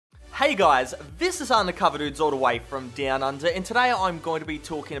Hey guys, this is Undercover Dudes all the way from Down Under, and today I'm going to be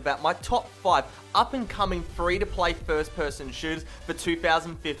talking about my top 5 up-and-coming free-to-play first-person shooters for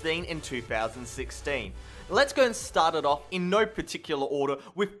 2015 and 2016. Let's go and start it off in no particular order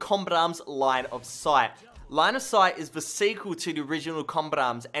with Combat Arms Line of Sight. Line of Sight is the sequel to the original Combat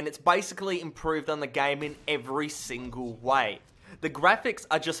Arms, and it's basically improved on the game in every single way. The graphics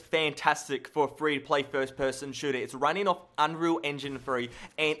are just fantastic for a free-to-play first-person shooter. It's running off Unreal Engine 3,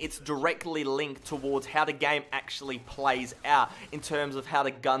 and it's directly linked towards how the game actually plays out in terms of how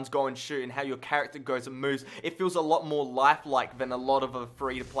the guns go and shoot and how your character goes and moves. It feels a lot more lifelike than a lot of the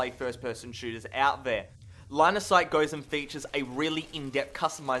free-to-play first-person shooters out there. Line of Sight goes and features a really in-depth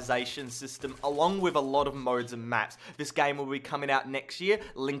customization system along with a lot of modes and maps. This game will be coming out next year,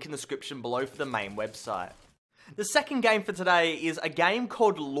 link in the description below for the main website. The second game for today is a game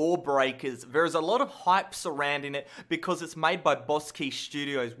called Lawbreakers. There is a lot of hype surrounding it because it's made by Boss Key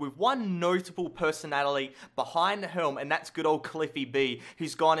Studios with one notable personality behind the helm, and that's good old Cliffy B,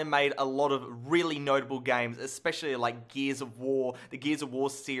 who's gone and made a lot of really notable games, especially like Gears of War. The Gears of War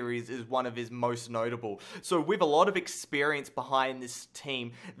series is one of his most notable. So with a lot of experience behind this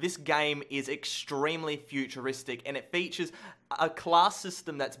team, this game is extremely futuristic, and it features a class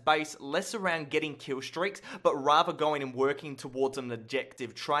system that's based less around getting kill streaks, but rather going and working towards an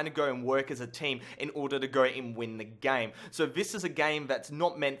objective, trying to go and work as a team in order to go and win the game. So this is a game that's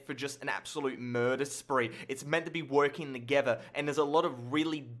not meant for just an absolute murder spree. It's meant to be working together, and there's a lot of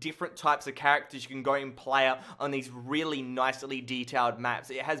really different types of characters you can go and play out on these really nicely detailed maps.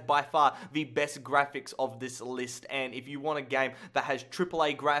 It has by far the best graphics of this list, and if you want a game that has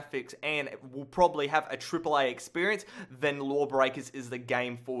AAA graphics and will probably have a AAA experience, then Lawbreakers is the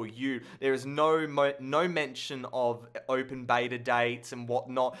game for you. There is no mention of open beta dates and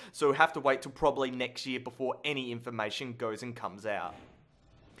whatnot, so we'll have to wait till probably next year before any information goes and comes out.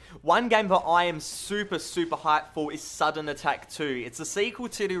 One game that I am super hyped for is Sudden Attack 2. It's a sequel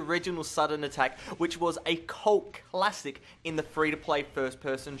to the original Sudden Attack, which was a cult classic in the free-to-play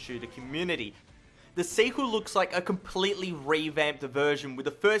first-person shooter community. The sequel looks like a completely revamped version, with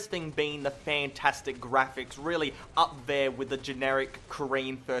the first thing being the fantastic graphics, really up there with the generic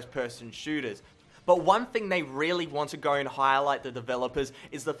Korean first-person shooters. But one thing they really want to go and highlight, the developers,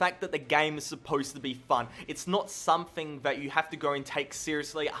 is the fact that the game is supposed to be fun. It's not something that you have to go and take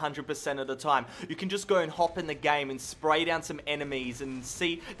seriously 100% of the time. You can just go and hop in the game and spray down some enemies and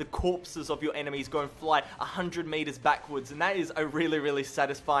see the corpses of your enemies go and fly 100 meters backwards, and that is a really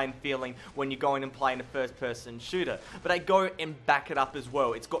satisfying feeling when you're going and playing a first-person shooter. But they go and back it up as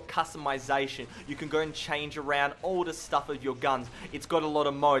well. It's got customization. You can go and change around all the stuff of your guns. It's got a lot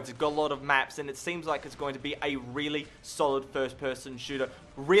of modes. It's got a lot of maps, and it seems like it's going to be a really solid first-person shooter,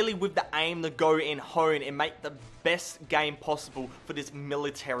 really with the aim to go and hone and make the best game possible for this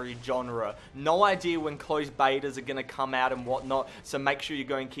military genre. No idea when closed betas are going to come out and whatnot, so make sure you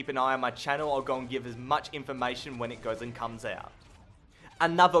go and keep an eye on my channel. I'll go and give as much information when it goes and comes out.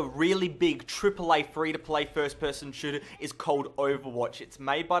 Another really big AAA free-to-play first-person shooter is called Overwatch. It's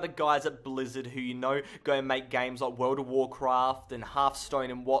made by the guys at Blizzard, who you know go and make games like World of Warcraft and Hearthstone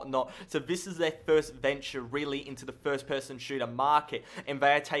and whatnot. So this is their first venture really into the first-person shooter market, and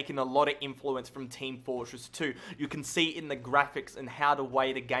they are taking a lot of influence from Team Fortress 2. You can see in the graphics and how the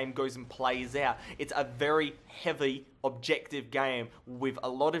way the game goes and plays out. It's a very heavy objective game with a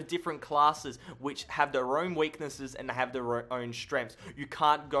lot of different classes which have their own weaknesses and have their own strengths. You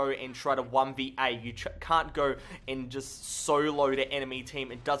can't go and try to 1v8. You can't go and just solo the enemy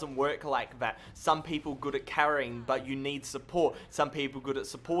team. It doesn't work like that. Some people good at carrying, but you need support. Some people good at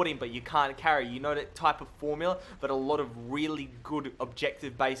supporting, but you can't carry. You know that type of formula that a lot of really good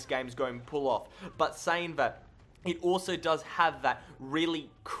objective-based games go and pull off. But saying that, it also does have that really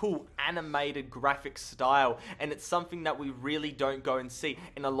cool animated graphic style, and it's something that we really don't go and see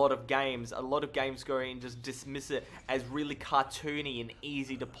in a lot of games. A lot of games go and just dismiss it as really cartoony and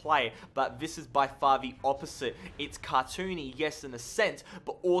easy to play, but this is by far the opposite. It's cartoony, yes, in a sense,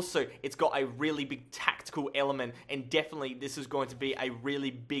 but also it's got a really big tactical element, and definitely this is going to be a really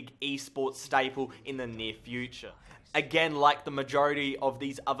big esports staple in the near future. Again, like the majority of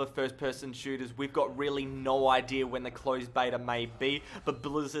these other first-person shooters, we've got really no idea when the closed beta may be, but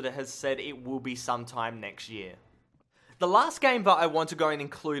Blizzard has said it will be sometime next year. The last game that I want to go and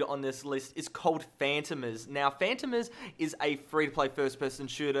include on this list is called Phantomers. Now, Phantomers is a free-to-play first-person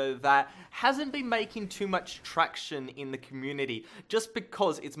shooter that hasn't been making too much traction in the community, just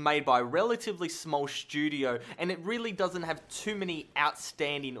because it's made by a relatively small studio, and it really doesn't have too many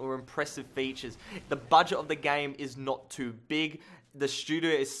outstanding or impressive features. The budget of the game is not too big. the studio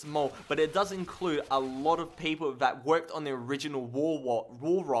is small, but it does include a lot of people that worked on the original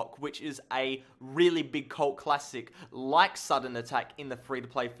War Rock, which is a really big cult classic like Sudden Attack in the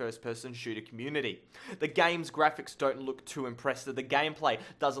free-to-play first-person shooter community. The game's graphics don't look too impressive, the gameplay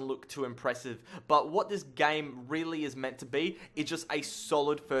doesn't look too impressive, but what this game really is meant to be is just a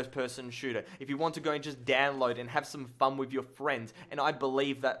solid first-person shooter. If you want to go and just download and have some fun with your friends, and I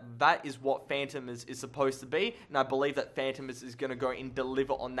believe that that is what Phantom is supposed to be, and I believe that Phantom is going to go and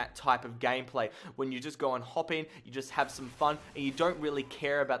deliver on that type of gameplay. When you just go and hop in, you just have some fun, and you don't really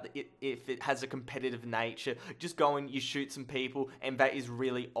care about if it has a competitive nature. Just go and you shoot some people, and that is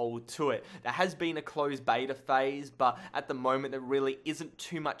really all to it. There has been a closed beta phase, but at the moment there really isn't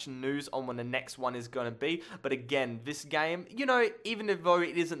too much news on when the next one is going to be. But again, this game, you know, even though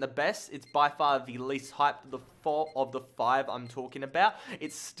it isn't the best, it's by far the least hyped of the 5 I'm talking about.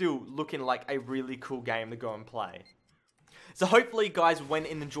 It's still looking like a really cool game to go and play. So hopefully you guys went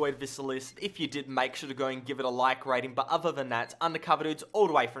and enjoyed this list. If you did, make sure to go and give it a like rating. But other than that, Undercover Dudes all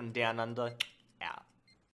the way from down under.